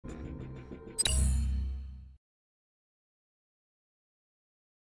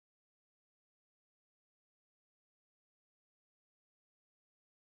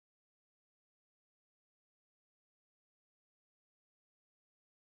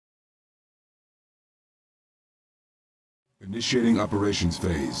Initiating operations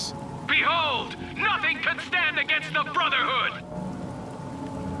phase. Behold! Nothing can stand against the Brotherhood!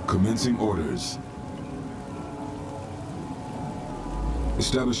 Commencing orders.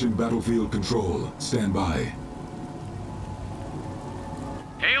 Establishing battlefield control. Stand by.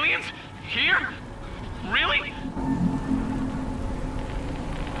 Aliens? Here? Really?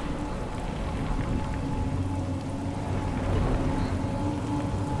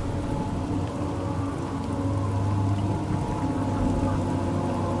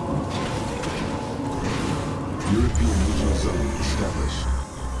 European regional zone established.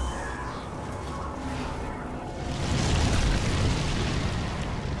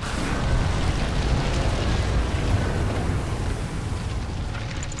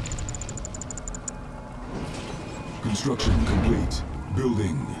 Construction complete.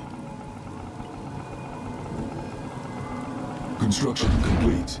 Building. Construction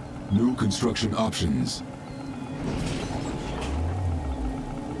complete. New construction options.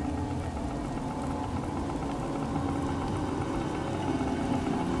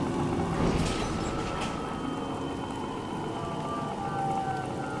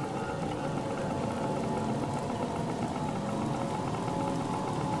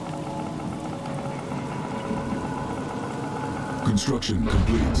 Construction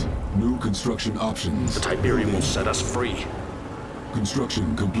complete. New construction options. The Tiberium will set us free.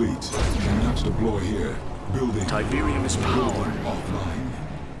 Construction complete. Cannot deploy here. Building. Tiberium is power. Offline.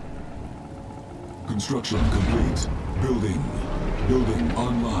 Construction complete. Building. Building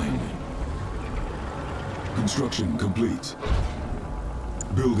online. Construction complete.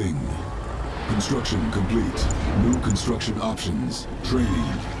 Building. Construction complete. New construction options.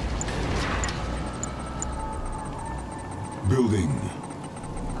 Training. Building.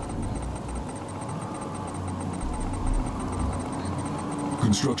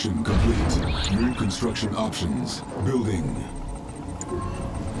 Construction complete. New construction options. Building.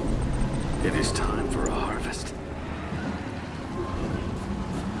 It is time for a harvest.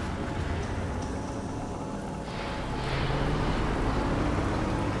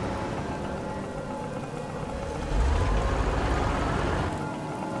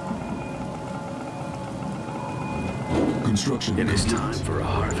 Construction It is complete. time for a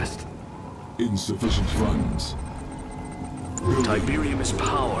harvest. Insufficient funds. Building. Tiberium is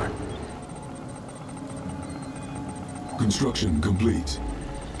power. Construction complete.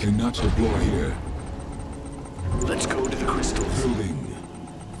 Cannot deploy here. Let's go to the crystals. Building.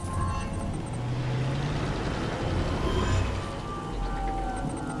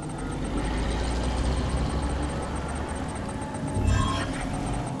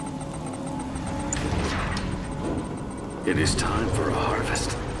 It is time for a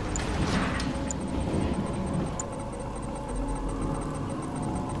harvest.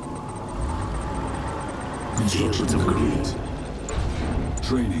 Construction Fields of green. complete.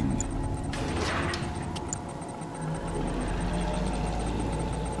 Training.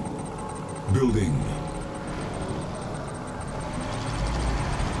 Building.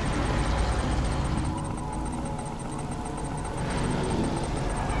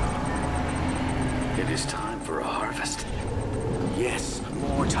 It is time for a harvest. Yes,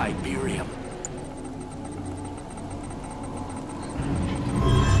 more Tiberium.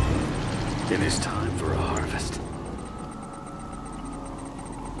 It is time for a harvest.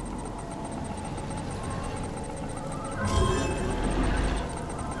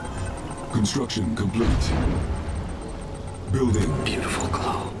 Construction complete. Building. Beautiful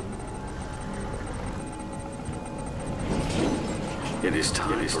glow. It is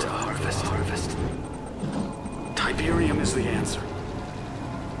time for a harvest. Tiberium is the answer.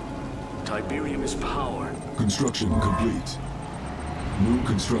 Tiberium is power. Construction complete. New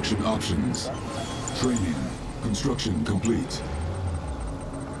construction options. Training. Construction complete.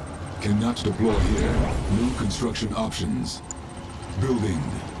 Cannot deploy here. New construction options. Building.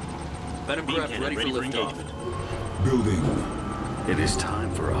 Venom craft ready for liftoff. Building. It is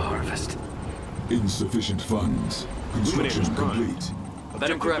time for a harvest. Insufficient funds. Construction Illuminators prime. complete.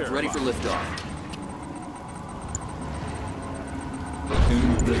 Venom craft ready for liftoff.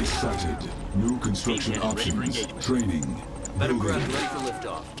 Enemy base sighted. New construction Beacon ready for options. engagement. Training. Venom Building. craft ready for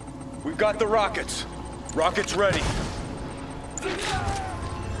liftoff. We've got the rockets. Rockets ready.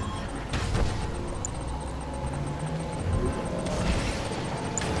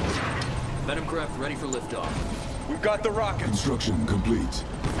 Venom craft ready for liftoff. We've got the rockets. Construction complete.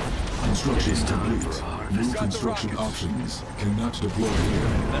 Construction It is time complete. for a harvest. New Got the construction rockets. options. Cannot deploy here.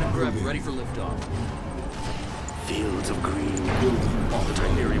 Venom craft Building. ready for liftoff. Fields of green. Building. The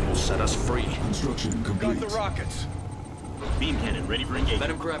Tiberium will set us free. Construction Got complete. the rockets. Beam cannon ready for engagement.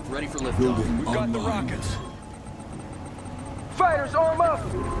 Venom craft ready for liftoff. Building We've got the online. rockets. Fighters, arm up!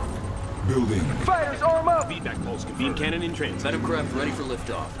 Building. Fighters, arm up! Feedback pulse confirmed. Beam cannon in transit. Venom craft ready for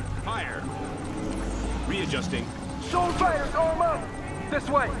liftoff. Fire. Readjusting. Zone fighters, arm up! This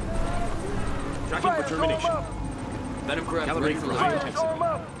way! Tracking Fighters, for termination. arm up! Venom craft ready Calibrating for for high liftoff. Fighters, arm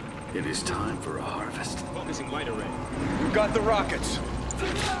up! It is time for a harvest. Focusing light array. We've got the rockets.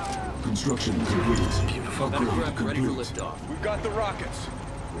 Construction complete. Beautiful. Venom Upgrade craft ready for complete. liftoff. We've got the rockets.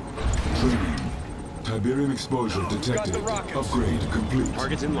 Training. Tiberium exposure detected. rockets. Upgrade complete.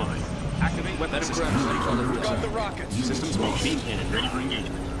 Targets in line. Activate weapon Venom system. craft ready for Under We've got the attack. rockets. Systems lost. Beam cannon ready for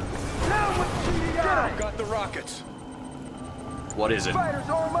engagement. Down with CDI! We've got the rockets. What is it? Fighters,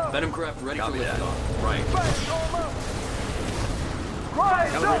 arm up! Venom craft ready for Copy that. liftoff. Right. Fighters, arm up!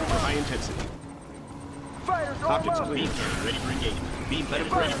 Rise, Calibrated arm for up! high intensity. Fighters, arm Optics up! beam cannon ready for engagement. Beam Venom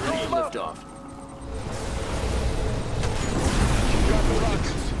cannon ready craft for ready for engagement. liftoff. We've got the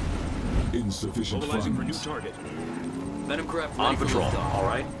rockets. Insufficient Mobilizing for new funds. target. Venom craft On ready for patrol. liftoff. All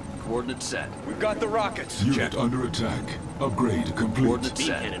right. Coordinates set. We've got the rockets. Unit under attack. Upgrade complete. Coordinates Beam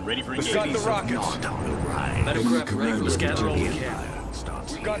set. cannon ready for We've got the engagement. rockets. Not on the ride. Venom Enemy craft ready for commander liftoff. Scatter all we detected. can.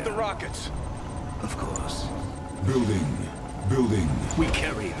 Starts We've got here. the rockets. Of course. Building. Building. We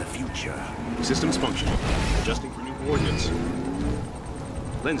carry the future. Systems functioning. Adjusting for new coordinates.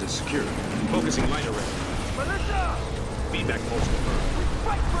 Lenses secure. Focusing light array. Militia! Feedback pulse confirmed.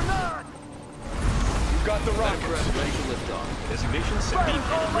 Fight for none! We've got the Venom rockets. craft ready for liftoff. Designation set. Beam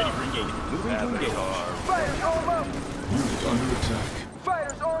cannon ready for engagement. Moving to engage. Fighters, arm up! Unit under attack.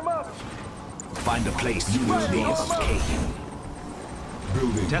 Fighters, arm up! Find a place Unit worthy of lost. escape.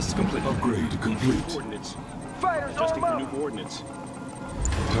 Building. Tests complete. Upgrade New complete. coordinates. Fighters, Adjusting arm for new up! coordinates.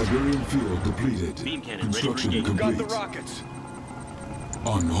 Tiberium field depleted. Beam cannon ready for Construction engagement. We've got the complete. rockets.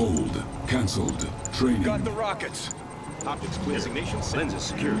 On hold. Cancelled. Training. We've got the rockets. Optics clear. Designation set. Lenses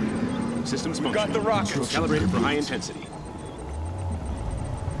secure. Systems We've got functioning. the rockets. Construction Calibrated for high complete. intensity.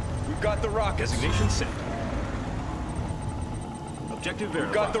 We've got the rockets. Designation set. Objective verified.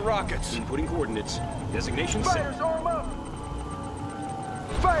 We've got the rockets. Inputting coordinates. Designation set. Fighters, arm up!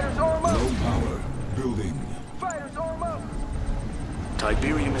 Fighters, arm up! Low power. Building. Fighters, arm up!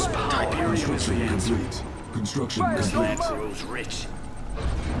 Tiberium is power. Tiberium is the Construction answer. complete. Construction Fighters, complete. arm up! Grows rich.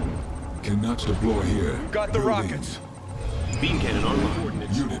 Cannot deploy here. We've got the Building. rockets. Beam cannon on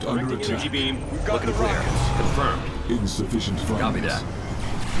coordinates. Unit under Directing energy attack. beam. We've got the Looking clear. rockets. Confirmed. Insufficient funds. Copy that.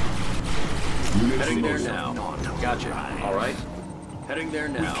 Unit Heading there lost. now. Not on the Gotcha. ride. All right. Heading there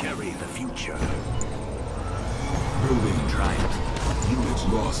We now. carry the future. Building. Try it.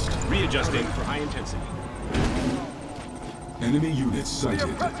 Unit lost. Readjusting for high intensity. Enemy units The sighted.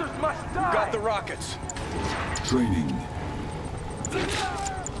 oppressors must We've die! got the rockets. Training.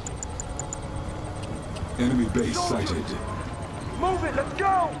 Enemy base sighted. Move it, let's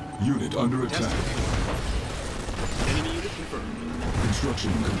go! Unit under attack. Enemy unit confirmed.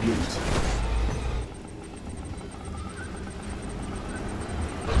 Construction complete.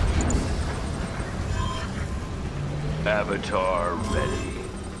 Avatar ready.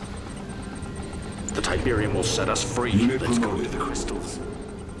 The Tiberium will set us free. Unit Let's go to promoted. the crystals.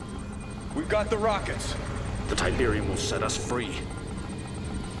 We've got the rockets. The Tiberium will set us free.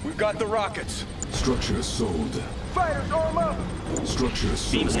 We've got the rockets. Structure sold. Fighters, arm up! Structure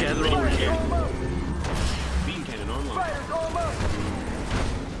Beam sold. cannon ready for Fighters, engagement. arm up! Beam cannon online. Fighters, arm up!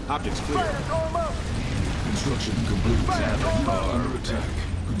 Optics clear. Fighters, arm up! Construction complete. Fighters, arm up! Under attack.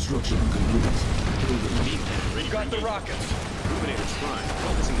 Construction complete. Building. Beam cannon ready We've for got the engagement. rockets. Illuminators prime.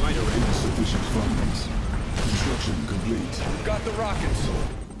 Focusing light array. Insufficient funds. Construction complete. We've got the rockets.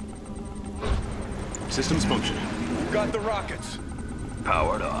 Systems functioning. We've got the rockets.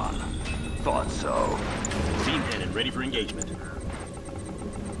 Powered on. Thought so. Beam cannon ready for engagement.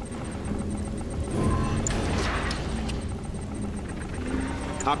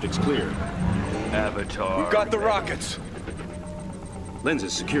 Optics clear. Avatar. We've got the rockets.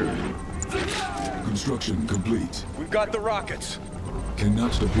 Lenses secured. Construction complete. We've got the rockets.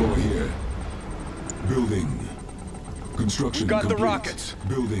 Cannot deploy here. Building. Construction We've got the complete. rockets.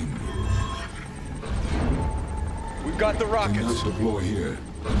 Building. We've got the rockets. Cannot deploy here.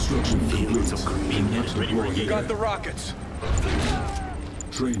 Construction Fields of complete. green. Cannot Ready deploy for We've got here. the rockets.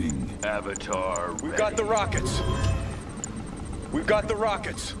 Training. Avatar. We've got the rockets. We've got the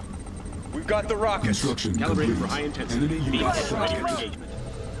rockets. We've got the rockets. Construction Calibrated complete. for high intensity. Enemy Beam units cannon ready for sighted. engagement.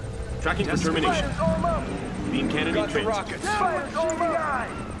 Tracking for termination. Fighters, arm up! Beam We've cannon in got the transit. rockets. Fighters, arm up!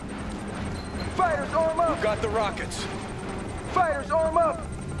 Fighters, arm We've up! got the rockets. Fighters, arm up!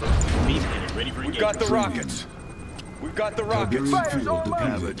 Beam cannon ready for We've got the engagement. rockets. We've got the rockets. Tiberium Fighters, field arm up!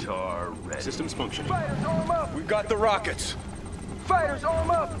 depleted. Avatar ready. Systems functioning. Fighters, arm up! We've got the rockets. Fighters, arm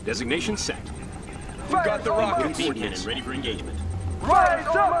up! Designation set. We've got the rockets. Beam cannon ready for engagement. Rise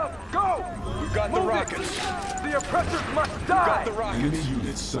up! Go! We've got the Move it. rockets. The oppressors must We've got die! the Enemy rockets.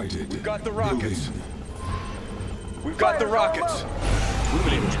 units sighted. We've got the rockets. Building. We've got the rockets.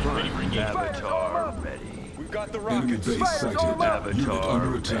 Illuminators ready for engagement. Avatar ready. We've got the Enemy rockets. base Fighters sighted. arm up. Unit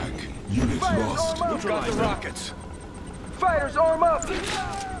under attack. Unit lost. We've got the rockets. Fighters arm up!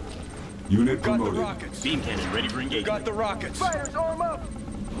 Unit We've got the promoted. rockets. Beam cannon ready for We've got engagement. the rockets. Fighters arm up!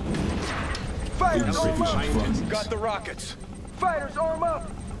 Fighters arm Insufficient up! funds. We've got the rockets. Fighters arm up!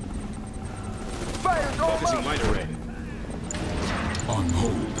 Fighters arm Focusing up! light array. On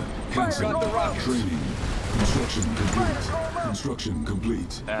hold. We've got the rockets. Training. Construction complete. Construction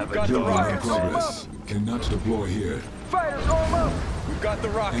complete. We've got the Building in rockets. progress. Cannot deploy here. Fighters arm up! We've got the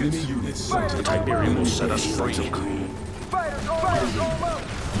Enemy rockets. units sighted. Tiberium will Enemy set us base free. sighted. Fighters arm up!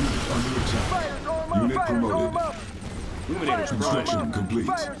 Unit under attack. Fighters arm up! Unit Fighters arm promoted. up! Illuminators Construction prime. complete.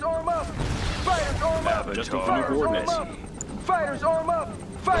 Fighters arm up! Fighters arm up! Adjusting for new Fighters arm coordinates. up! Fighters arm up!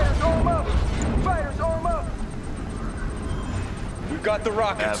 Fighters arm up! Fighters arm up! We've got the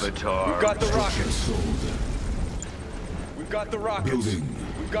rockets. We've got the rockets. Sold. We've got the rockets. Building.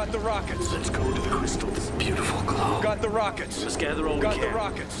 We've got the rockets. Let's go to the crystals. Beautiful glow. We've got the rockets. Let's gather all We've we got the can.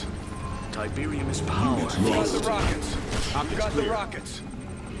 rockets. Tiberium is power. Unit We've got lost. the rockets. We've Optics got the clear. rockets. Unit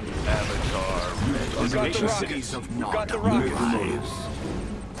We've got the Reservation rockets. cities of We've got the Nod. Unit rockets. promoted.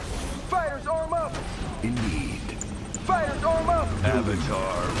 Fighters arm up! Indeed. Fighters arm up! Enemy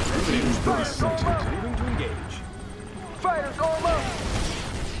base sighted. Moving to engage. Fighters arm up!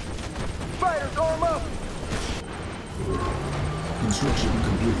 Fighters arm up! Construction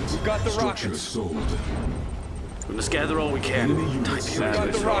complete. We've got the Structure rockets. sold. We must gather all we Enemy can. units We've got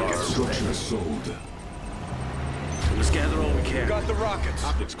sighted. the rockets. Structure sold. We must gather all we We've can. got the rockets.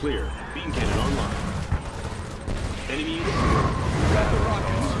 Optics clear. Beam cannon online. Enemy unit We've got the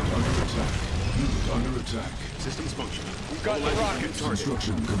rockets. Under attack. Unit under attack. systems functioning. We've got the Mobilizing rockets. target.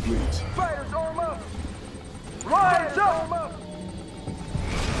 Construction complete. Fighters arm up! Rise up!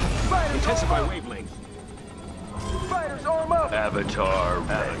 Fighters Intensify arm up! wavelength. Fighters arm up! Avatar.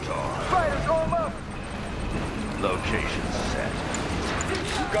 Fighters arm up! Location set.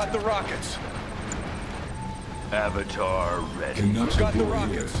 We've got the rockets. Avatar ready. Cannot We've got the deploy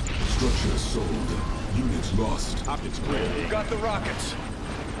here. rockets. Structure sold. Unit lost. Optics clear. We've got the rockets.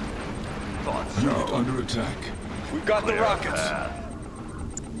 Thought Unit so. under attack. We've got the Clear rockets. path.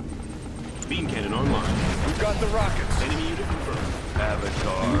 Beam cannon online. We've got the rockets. Enemy unit confirmed.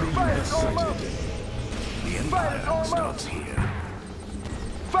 Avatar. Enemy unit Fighters arm up! sighted. The Fighters Empire arm up! starts here.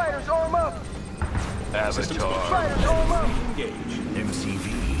 Fighters arm up! Avatar. Fighters arm up! Engage.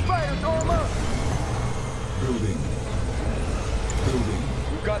 MCV. Fighters arm up! Building. Building.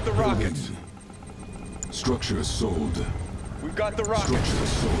 We've got the Building. rockets. Structure sold. We've got the rockets. Structure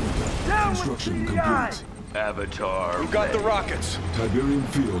sold. Down with Construction CDI. complete. Avatar. We've got the ready. rockets. Tiberium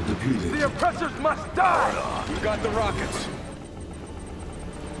field The depleted. oppressors must die! We've got the rockets.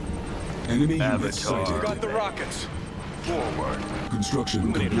 Enemy unit Avatar. We've sighted. got the rockets. Forward. Construction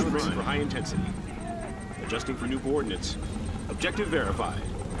Illuminators complete. prime for high intensity. Adjusting for new coordinates. Objective verified.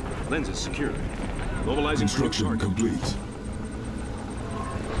 Lenses secured. Mobilizing for new Construction target. complete.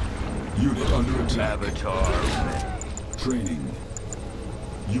 Unit under attack. Avatar ready. Training.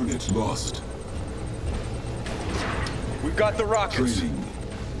 Unit lost. We've got the rockets. Training.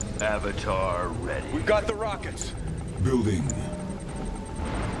 Avatar ready. We've got the rockets. Building.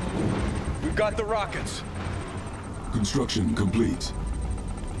 We've got the rockets. Construction complete.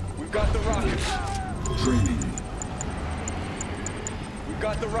 We've got the rockets. Training. We've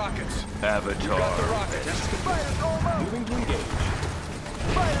got the rockets. We've got the Avatar. rockets. Fighters arm up! Moving to engage.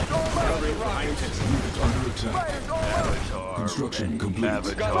 Fighters arm up! Covering for high intensity. Unit under attack. Fighters arm up! Avatar. Construction ready. complete.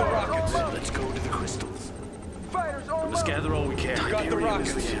 We've got the Avatar. rockets. Let's go to the crystals. Fighters arm Let's up! gather all we can. got the Tiberium is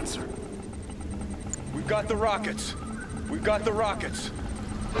rockets. the answer. We've got the rockets. We've got the rockets.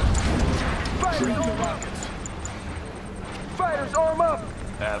 Fighters We've got the arm up! rockets. Fighters arm up!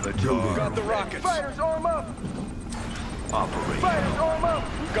 We've Avatar. got the rockets. Fighters arm up! Operation. Fighters arm up!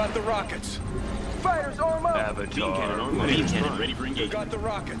 We've got the rockets. Fighters arm up! Beam cannon Avatar. online. Beam cannon ready for We've engagement. got the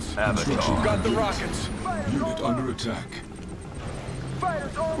rockets. We've Avatar. got the rockets. Fighters Unit arm up! under attack.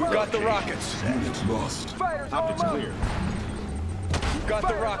 Fighters arm We've up! got the rockets. Unit lost. Fighters arm Optics up! clear. We've got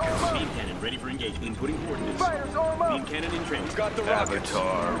the rockets. Beam cannon ready for engagement. Inputting coordinates. Fighters arm Beam up! cannon in We've transit. got the rockets.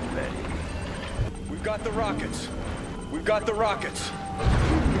 Avatar ready. We've got the rockets. We've got the rockets.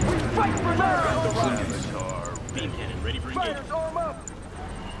 Fight for now! The rockets. Avatar. Beam cannon ready for engagement. Fighters arm up!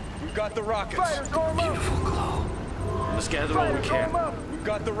 We've got the rockets. Fighters arm up! Beautiful glow. Illuminators Let's gather all we can. We've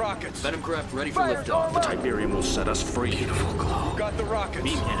got the rockets. Venom craft ready for liftoff. The Tiberium will set us free. Beautiful glow. We've got the rockets.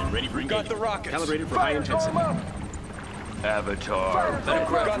 Beam cannon ready for We've got the engagement. rockets. Calibrated for high intensity. Avatar. Venom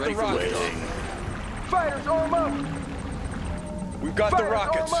craft ready for rockets. liftoff. Fighters, arm up! We've got the Fighters,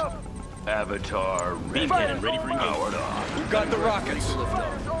 rockets. arm up! Avatar. Beam cannon ready for engagement. We've got the rockets. For liftoff.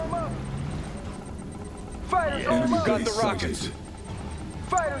 Fighters, arm up! Fighters, arm Enemy up! got the base rockets. sighted.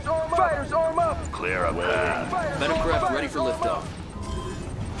 Fighters, arm up! Fighters, arm up! Clear a path. Fighters, Venom arm craft up! ready for Fighters, arm liftoff.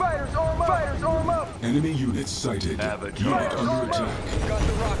 up! Fighters, arm up! Fighters, arm up! Enemy units sighted. Avatar. Unit under attack. We've got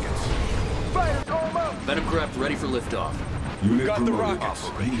the rockets. Fighters, arm up! Venom craft ready for liftoff. Unit got the promoted. rockets.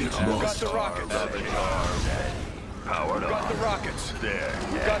 Unit We've got lost. the rockets. Powered We've got the on. rockets. There.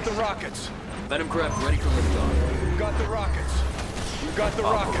 We've got the rockets. Venom craft ready for liftoff. We've got the rockets. We've got the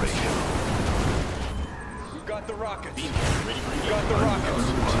rockets. We've got the rockets. Beam cannon ready for We've got engagement. the rockets.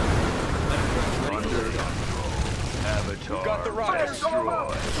 Venom craft ready for liftoff. Avatar. We've got the rockets. Fighters, arm up!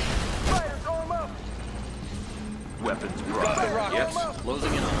 Destroy. Fighters, arm up! Weapons We've got the prime. rockets. Yes,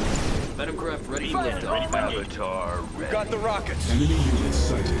 closing in on. Venom craft ready for Beam cannon ready liftoff. for engagement. Avatar. We've got the rockets. Enemy units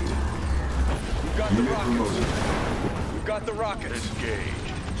sighted. We've got the Unit rockets. promoted. We've got the rockets. Engaged.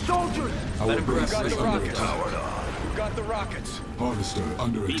 Soldiers! Our Venom base craft got is the under rockets. attack. Powered on. We've got the rockets. Harvester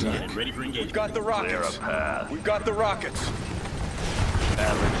under Beam attack. cannon ready for We've engagement. got the Clear rockets. a path. We've got the rockets.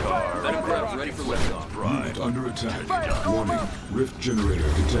 Avatar. Venom craft ready for liftoff. Prime. Unit under attack. Fighters, arm Warning. up! Rift generator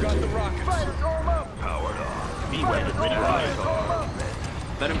We've got the detected. rockets. Fighters, arm up! Powered on. Beam cannon ready for Fighters, engagement. arm up!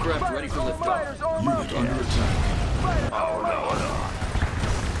 Venom craft ready for liftoff. Fighters, arm up! Unit under attack. Fighters, Powered on.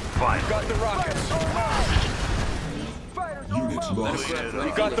 We've Finally. got the rockets. arm up! Fighters, arm Unit up! Venom lost. craft ready We've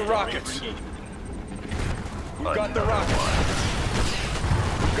for got the liftoff. Ready for rockets. engagement. We've got the rockets.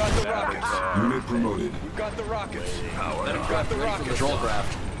 We've got the rockets. Unit promoted. We've got the rockets. Powered Venom on. Got craft the ready for rockets. control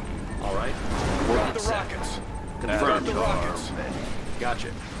craft. All right. We've got the Coordinates set. rockets. We've got Confirmed. the rockets.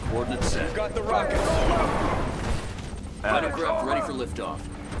 Gotcha. Coordinates set. We've got the rockets. Venom craft ready for liftoff.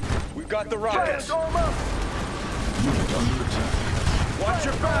 We've got the Fighters, rockets. arm up! Unit under attack. Watch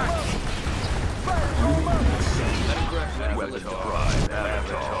your back. Fighters, arm up! Venom craft ready for Weapons liftoff. prime.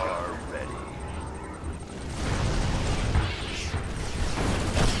 Avatar. Ready.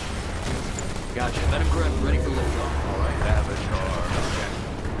 Gotcha. Venom craft ready for liftoff. All right. Avatar.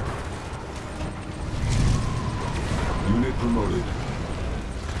 Unit promoted.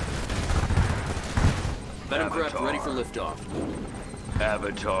 Venom craft Avatar. ready for liftoff.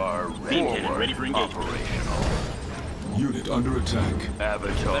 Avatar. Beam Ready. cannon ready for engagement. Operational. Unit under attack. Venom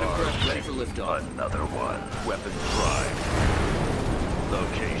Avatar. craft ready for liftoff. Another one. Weapons prime.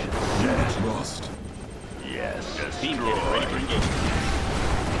 Location set. Unit lost. Yes. Beam cannon ready for Destroy. engagement.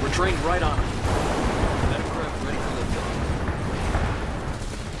 We're trained right on it. Venom craft ready for liftoff.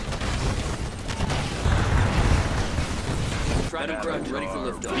 Venom craft ready for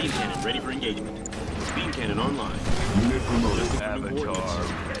liftoff. Beam cannon ready for engagement. Beam cannon online. Unit promoted. Avatar.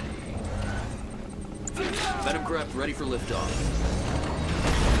 Ready. Venom craft ready for liftoff.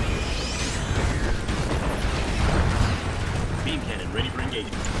 Beam cannon ready for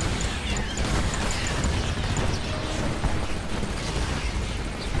engagement.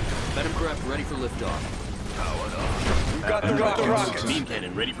 Venom craft ready for liftoff. Powered on. We've got the rockets. Beam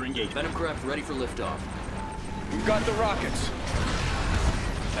cannon ready for engagement. Venom craft ready for liftoff. We've got the rockets.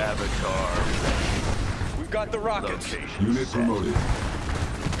 Avatar. We've got the rockets. Location Unit set. promoted.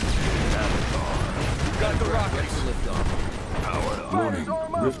 Avatar. We've got the Ready rockets. for liftoff. Powered on.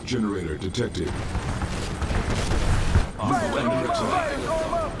 Warning. Rift generator detected. Unit under attack. Fighters,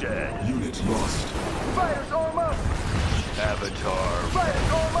 arm up! Dead. Unit lost. Fighters, arm up! Avatar.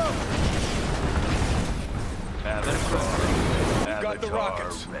 Fighters, arm up! Avatar. We've got the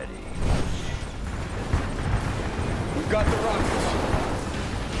rockets. Ready. We've got the rockets.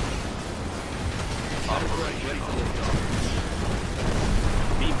 Venom craft ready for liftoff.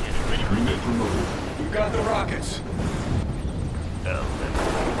 Beam cannon ready for Unit engagement. promoted. We've got the rockets. Element.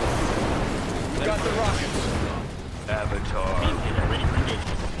 We've got the rockets. Avatar. Beam cannon ready for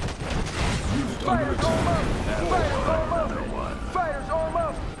engagement. Unit under Fighters, arm attack. up! Fighters, arm up! Another one. Fighters, arm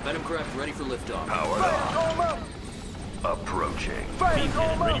up! Venom craft ready for liftoff. Powered Fighters, on. arm up! Approaching. Beam Fighters, cannon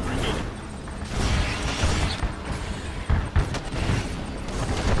arm ready up! for engagement.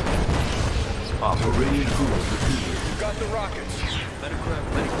 Terrain field defeated. We've got the rockets. Venom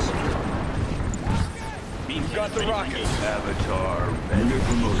craft ready for liftoff. Beam We've got cannon the ready for rockets. engagement. Avatar. Ready. Unit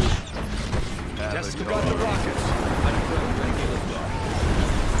promoted. We've got the rockets. Venom craft ready for liftoff.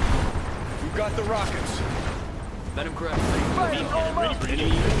 We've got the rockets. Venom craft ready for Fighters, Beam arm cannon ready up! for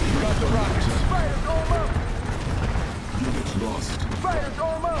engagement. We've got the rockets. Fighters, arm up! Unit lost. Fighters,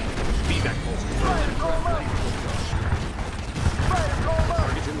 arm up! Feedback pulse confirmed. Fighters, arm up!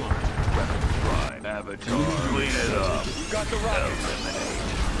 Avatar, clean it up. We've got the rockets.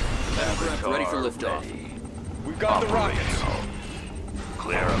 Aircraft ready for liftoff. We've got the rockets.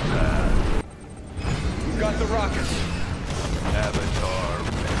 Clear a path. We've got the rockets. Avatar,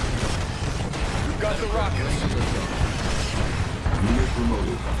 We've got the rockets. Unit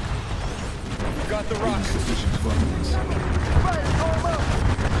promoted. We've got the rockets. Insufficient funds. Fighters arm up!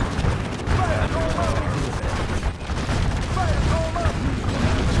 Fighters arm up! Fighters arm up!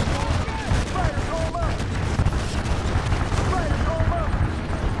 Fighters arm up! Fighters arm up!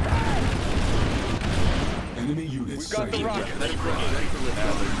 Enemy units We've got the sighted. rockets. Aircraft ready for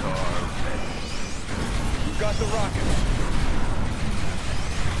liftoff. We've got the rockets.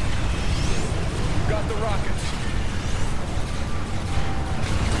 We've got the rockets.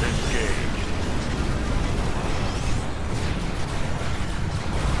 engage.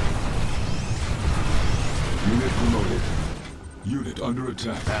 Unit promoted. Unit under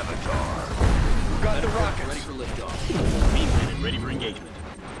attack. Avatar. We've got the Ready rockets. for liftoff. Beam cannon ready for engagement.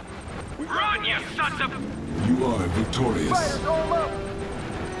 Run, you sons of... You are victorious. Fighters arm up!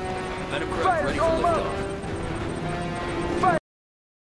 Venom craft Fighters ready for arm up! liftoff.